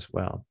benefit them as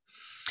well.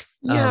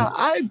 Yeah,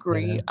 I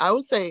agree. Yeah. I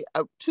would say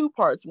two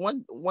parts.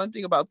 One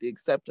thing about the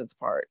acceptance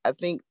part, I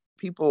think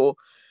people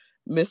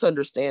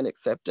misunderstand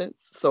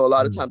acceptance. So a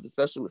lot of times,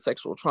 especially with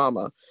sexual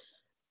trauma,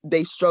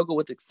 they struggle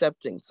with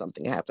accepting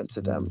something happened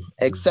to them.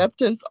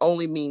 Acceptance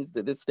only means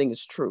that this thing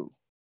is true.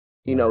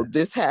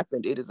 This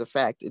happened. It is a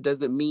fact. It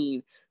doesn't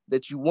mean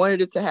that you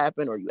wanted it to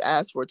happen or you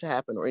asked for it to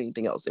happen or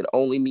anything else. It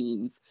only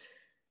means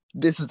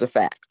this is a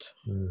fact.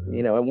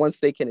 And once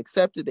they can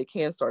accept it, they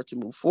can start to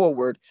move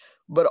forward.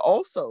 But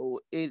also,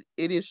 it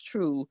is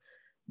true,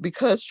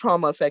 because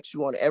trauma affects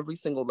you on every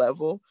single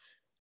level.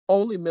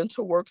 Only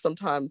mental work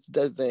sometimes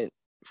doesn't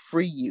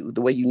free you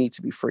the way you need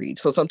to be freed.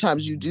 So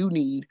sometimes you do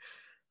need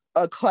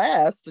a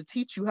class to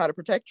teach you how to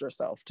protect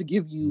yourself, to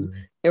give you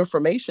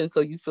information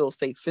so you feel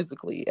safe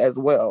physically, as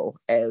well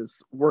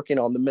as working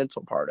on the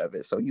mental part of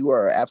it. So you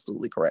are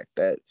absolutely correct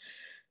that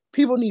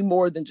people need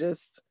more than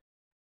just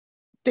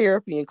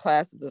therapy and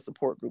classes and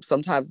support groups.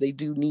 Sometimes they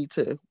do need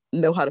to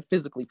know how to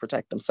physically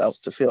protect themselves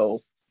to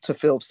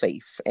feel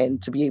safe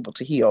and to be able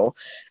to heal.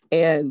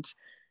 And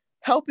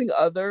helping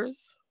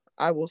others,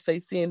 I will say,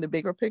 seeing the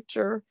bigger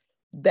picture,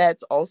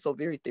 that's also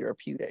very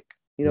therapeutic.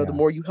 The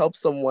more you help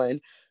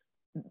someone,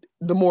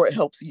 the more it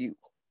helps you.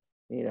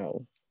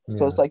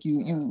 So it's like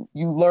you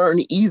learn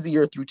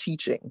easier through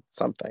teaching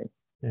something.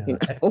 And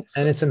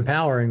it's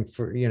empowering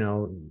for,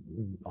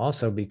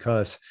 also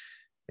because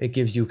it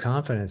gives you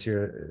confidence,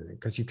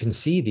 because you can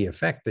see the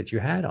effect that you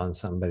had on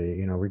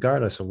somebody,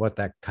 regardless of what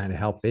that kind of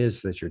help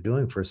is that you're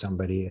doing for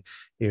somebody.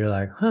 You're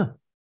like,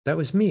 that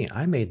was me.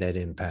 I made that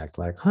impact.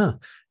 Like,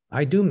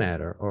 I do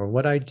matter, or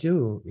what I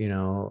do,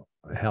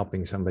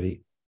 helping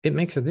somebody, it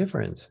makes a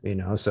difference,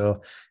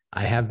 so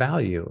I have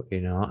value,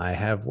 I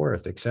have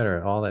worth, et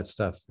cetera, all that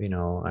stuff,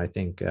 I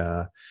think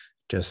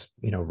just,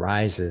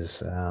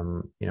 rises,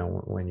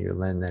 when you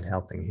lend that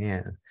helping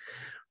hand.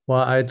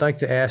 Well, I'd like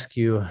to ask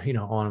you,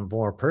 on a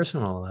more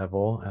personal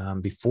level,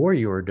 before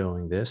you were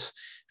doing this,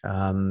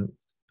 um,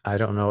 I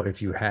don't know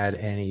if you had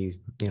any,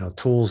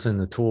 tools in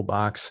the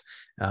toolbox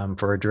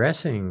for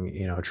addressing,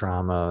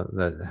 trauma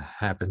that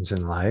happens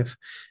in life.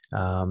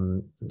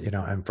 And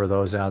for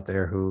those out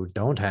there who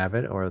don't have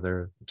it, or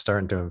they're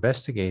starting to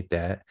investigate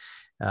that,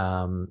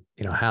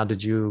 how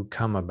did you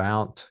come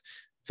about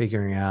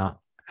figuring out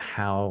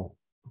how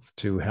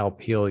to help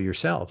heal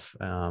yourself,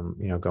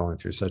 going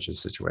through such a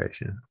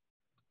situation?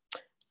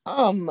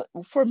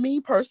 For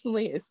me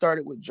personally, it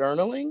started with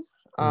journaling.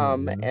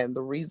 And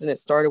the reason it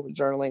started with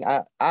journaling,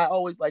 I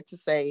always like to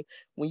say,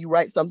 when you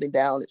write something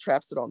down, it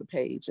traps it on the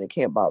page and it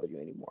can't bother you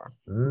anymore.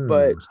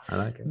 But I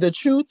like it. the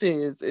truth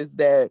is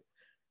that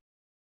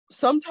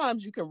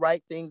sometimes you can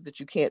write things that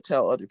you can't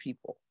tell other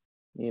people,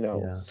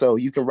 so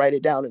you can write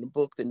it down in a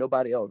book that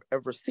nobody will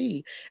ever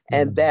see,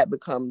 and that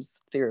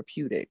becomes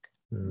therapeutic.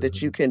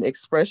 That you can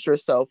express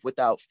yourself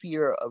without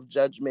fear of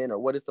judgment, or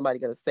what is somebody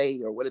going to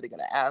say, or what are they going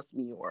to ask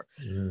me, or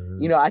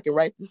I can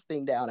write this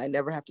thing down. I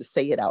never have to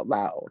say it out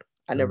loud.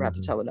 I never have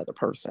to tell another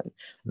person,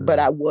 but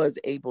I was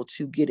able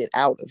to get it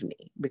out of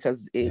me,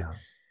 because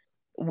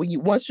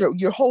once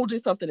you're holding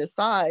something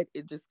inside,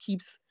 it just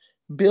keeps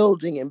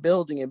building and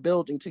building and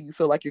building till you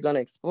feel like you're going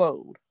to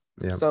explode.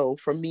 So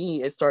for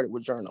me, it started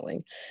with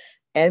journaling.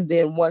 And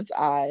then once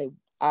I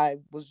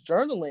was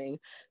journaling,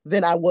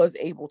 then I was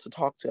able to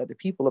talk to other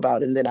people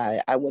about it. And then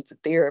I went to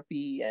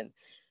therapy, and,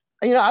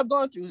 I've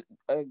gone through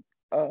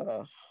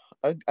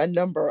a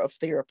number of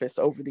therapists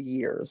over the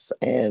years.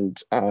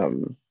 And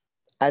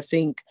I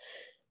think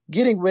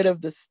getting rid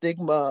of the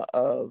stigma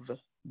of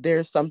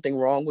there's something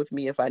wrong with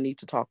me if I need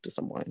to talk to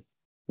someone,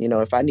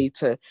 if I need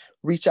to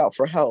reach out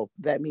for help,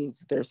 that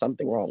means there's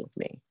something wrong with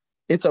me.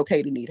 It's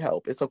okay to need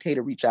help. It's okay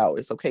to reach out.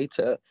 It's okay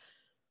to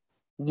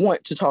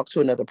want to talk to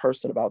another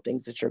person about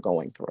things that you're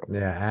going through.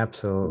 Yeah,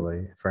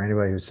 absolutely. For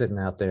anybody who's sitting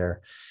out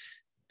there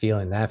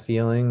feeling that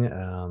feeling,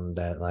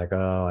 that like,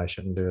 oh, I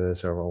shouldn't do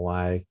this, or well,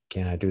 why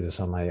can't I do this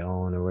on my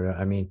own, or whatever.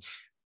 I mean,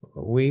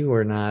 we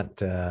were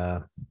not,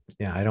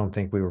 I don't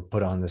think we were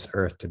put on this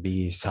earth to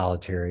be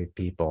solitary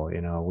people.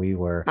 We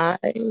were,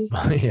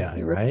 yeah,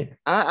 right.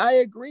 I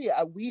agree.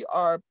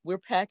 We're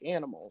pack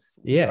animals.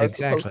 We are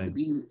supposed to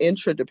be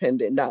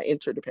interdependent, not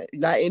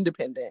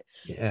independent.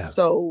 Yeah.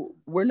 So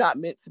we're not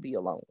meant to be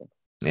alone.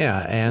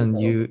 Yeah. And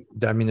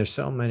there's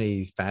so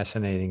many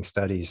fascinating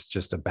studies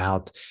just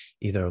about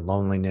either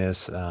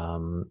loneliness,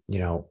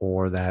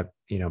 or that,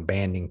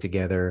 banding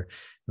together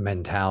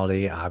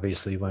mentality.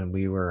 Obviously, when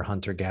we were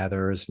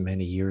hunter-gatherers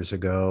many years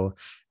ago,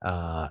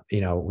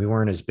 we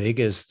weren't as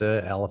big as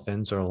the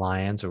elephants or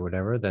lions or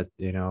whatever that,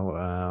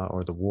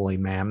 or the woolly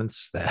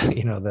mammoths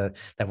that,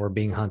 that were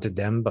being hunted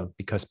them, but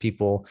because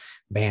people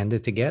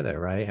banded together,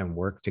 right, and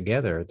worked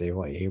together, they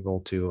were able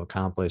to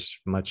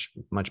accomplish much,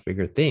 much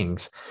bigger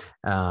things.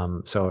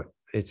 So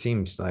it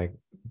seems like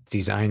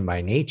designed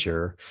by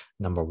nature,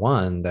 number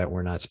one, that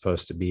we're not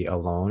supposed to be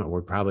alone, or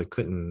we probably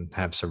couldn't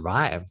have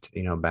survived,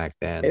 back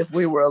then if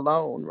we were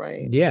alone,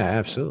 right? Yeah,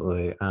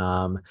 absolutely.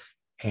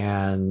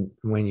 And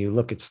when you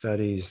look at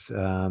studies,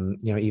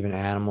 even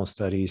animal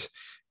studies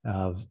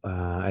of,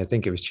 I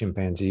think it was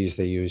chimpanzees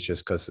they used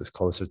just because it's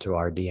closer to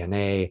our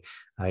DNA,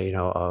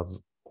 of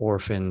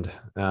orphaned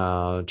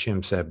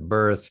chimps at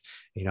birth,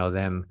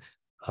 them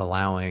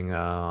allowing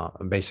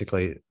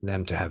basically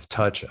them to have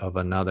touch of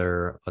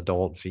another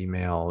adult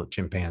female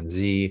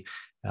chimpanzee,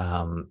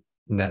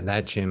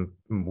 that chimp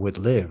would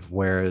live,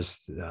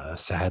 whereas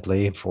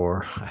sadly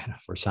for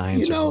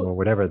science or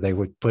whatever, they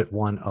would put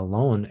one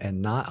alone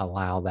and not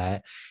allow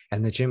that,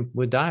 and the chimp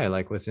would die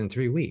like within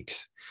 3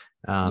 weeks.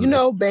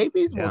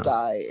 Babies will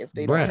die if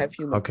they don't have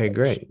human touch.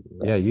 Great.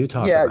 Yeah, you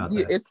talk about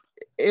that.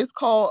 It's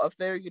called a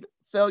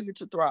failure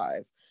to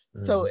thrive.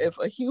 So if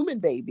a human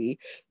baby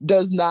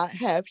does not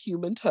have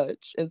human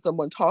touch and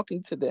someone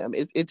talking to them,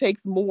 it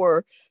takes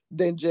more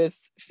than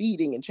just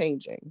feeding and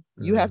changing.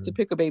 You have to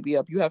pick a baby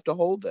up, you have to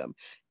hold them.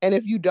 And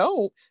if you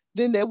don't,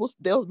 then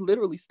they'll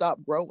literally stop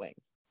growing.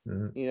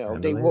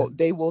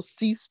 They will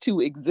cease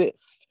to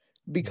exist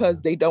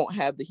because they don't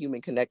have the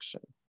human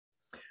connection.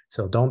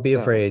 So don't be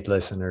afraid,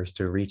 listeners,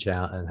 to reach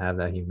out and have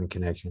that human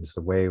connection. It's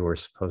the way we're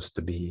supposed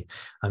to be.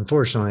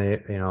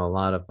 Unfortunately, a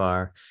lot of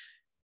our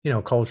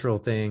cultural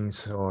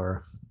things,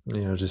 or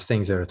just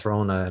things that are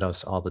thrown at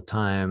us all the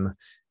time,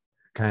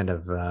 kind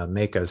of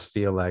make us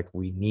feel like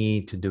we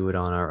need to do it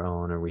on our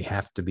own, or we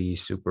have to be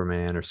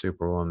Superman or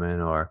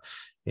Superwoman, or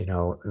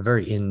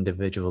very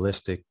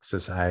individualistic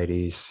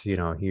societies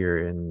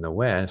here in the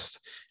West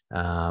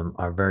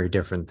are very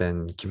different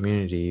than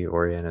community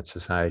oriented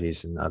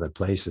societies in other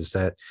places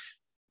that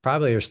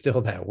probably are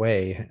still that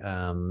way,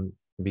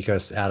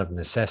 because out of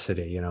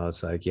necessity,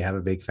 it's like you have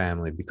a big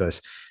family because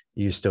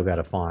you still got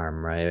a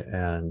farm, right?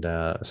 And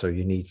so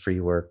you need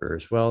free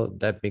workers. Well,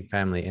 that big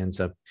family ends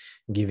up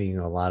giving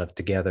you a lot of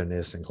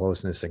togetherness and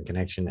closeness and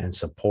connection and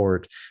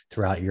support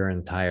throughout your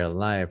entire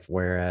life.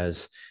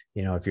 Whereas,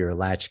 if you're a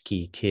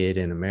latchkey kid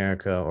in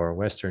America or a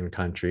Western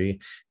country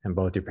and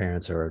both your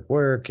parents are at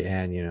work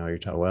and, you're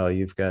told, well,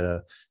 you've got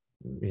to,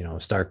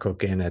 start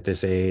cooking at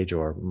this age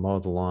or mow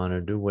the lawn or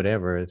do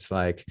whatever. It's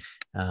like,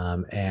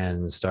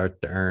 and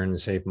start to earn and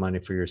save money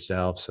for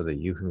yourself so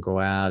that you can go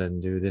out and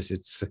do this.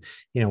 It's,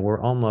 we're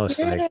almost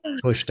like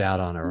pushed out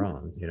on our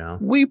own,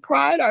 We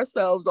pride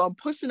ourselves on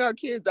pushing our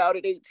kids out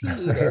at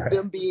 18 and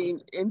them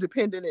being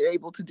independent and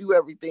able to do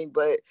everything.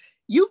 But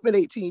you've been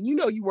 18,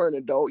 you were an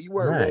adult. You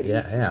weren't ready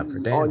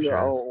to be on your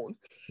own.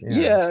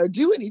 Yeah,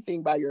 do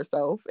anything by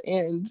yourself.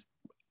 And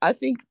I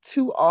think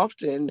too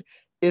often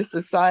is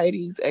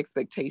society's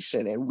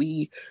expectation, and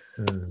we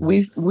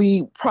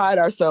pride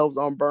ourselves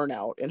on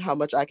burnout and how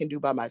much I can do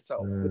by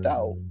myself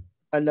without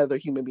another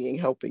human being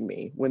helping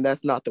me, when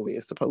that's not the way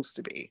it's supposed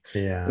to be.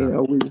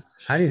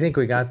 How do you think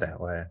we got that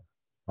way,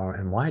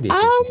 and why do you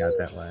think we got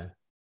that way?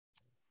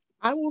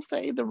 I will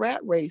say the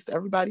rat race,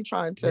 everybody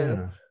trying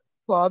to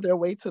claw their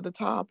way to the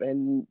top,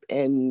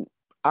 and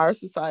our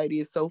society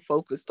is so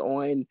focused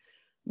on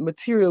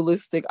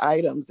materialistic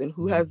items and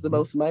who has the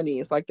most money.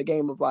 It's like the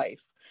game of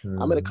life. I'm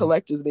going to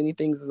collect as many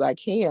things as I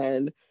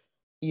can,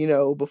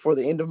 before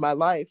the end of my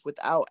life,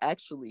 without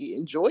actually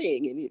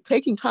enjoying any,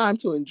 taking time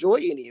to enjoy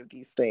any of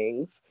these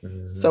things.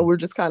 So we're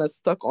just kind of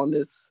stuck on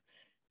this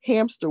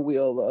hamster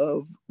wheel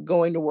of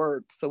going to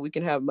work so we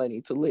can have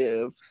money to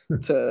live,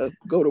 to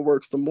go to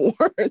work some more.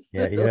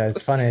 Yeah,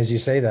 it's funny as you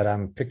say that.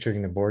 I'm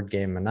picturing the board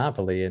game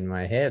Monopoly in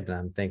my head, and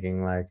I'm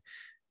thinking like,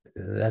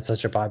 that's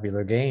such a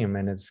popular game,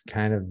 and it's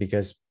kind of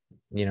because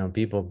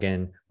people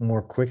can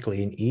more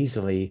quickly and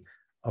easily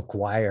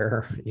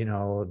acquire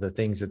the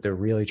things that they're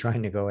really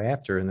trying to go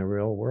after in the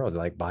real world,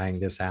 like buying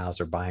this house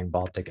or buying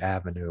Baltic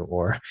Avenue,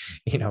 or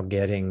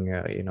getting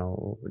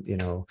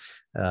the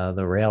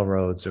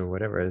railroads or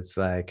whatever. It's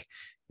like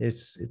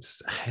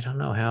it's I don't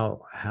know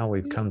how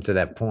we've come to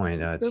that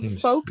point. It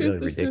seems really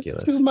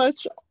ridiculous.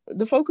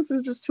 The focus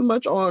is just too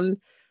much on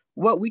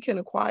what we can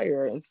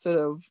acquire instead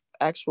of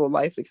actual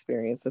life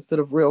experience, instead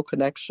of real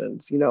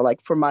connections.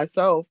 Like for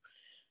myself,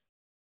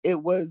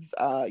 it was,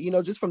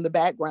 just from the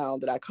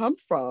background that I come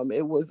from,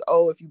 it was,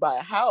 if you buy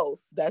a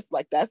house, that's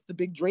the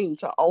big dream,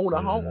 to own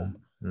a home.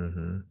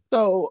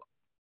 So,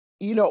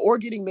 or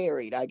getting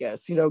married, I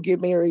guess,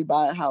 get married,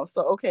 buy a house.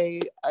 So,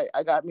 okay,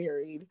 I got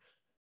married.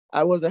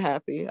 I wasn't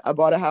happy. I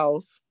bought a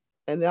house.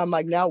 And then I'm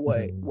like, now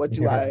what? What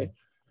do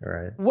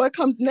what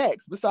comes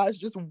next besides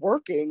just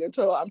working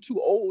until I'm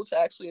too old to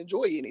actually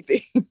enjoy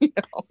anything?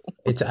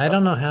 I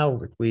don't know how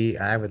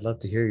I would love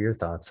to hear your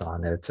thoughts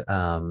on it.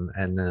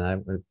 And then I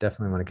would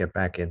definitely want to get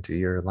back into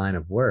your line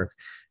of work.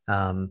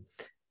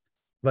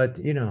 But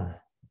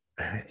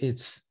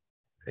it's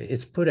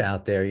put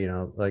out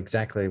there, like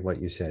exactly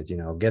what you said,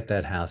 get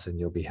that house and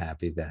you'll be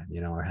happy then,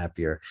 or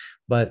happier.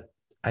 But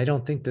I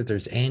don't think that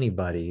there's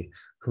anybody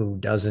who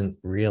doesn't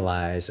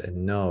realize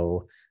and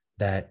know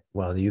that,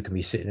 well, you can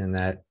be sitting in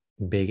that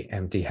big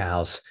empty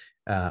house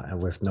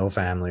with no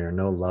family or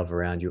no love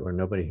around you, or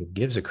nobody who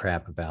gives a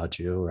crap about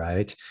you,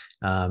 right?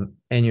 And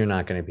you're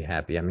not going to be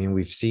happy. I mean,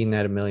 we've seen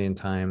that a million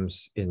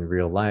times in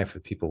real life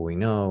with people we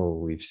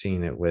know. We've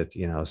seen it with,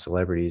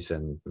 celebrities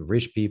and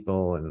rich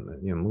people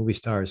and, movie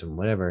stars and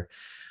whatever.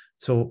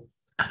 So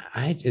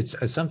it's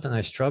something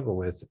I struggle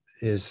with,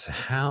 is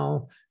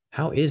how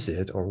is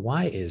it, or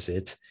why is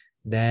it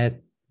that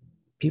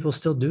people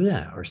still do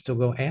that or still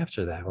go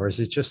after that? Or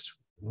is it just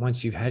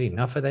once you've had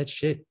enough of that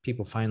shit,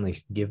 people finally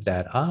give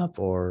that up?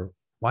 Or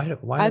why do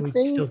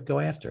we still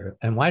go after it?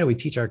 And why do we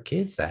teach our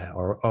kids that,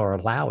 or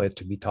allow it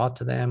to be taught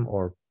to them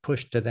or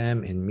pushed to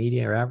them in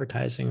media or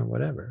advertising or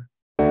whatever?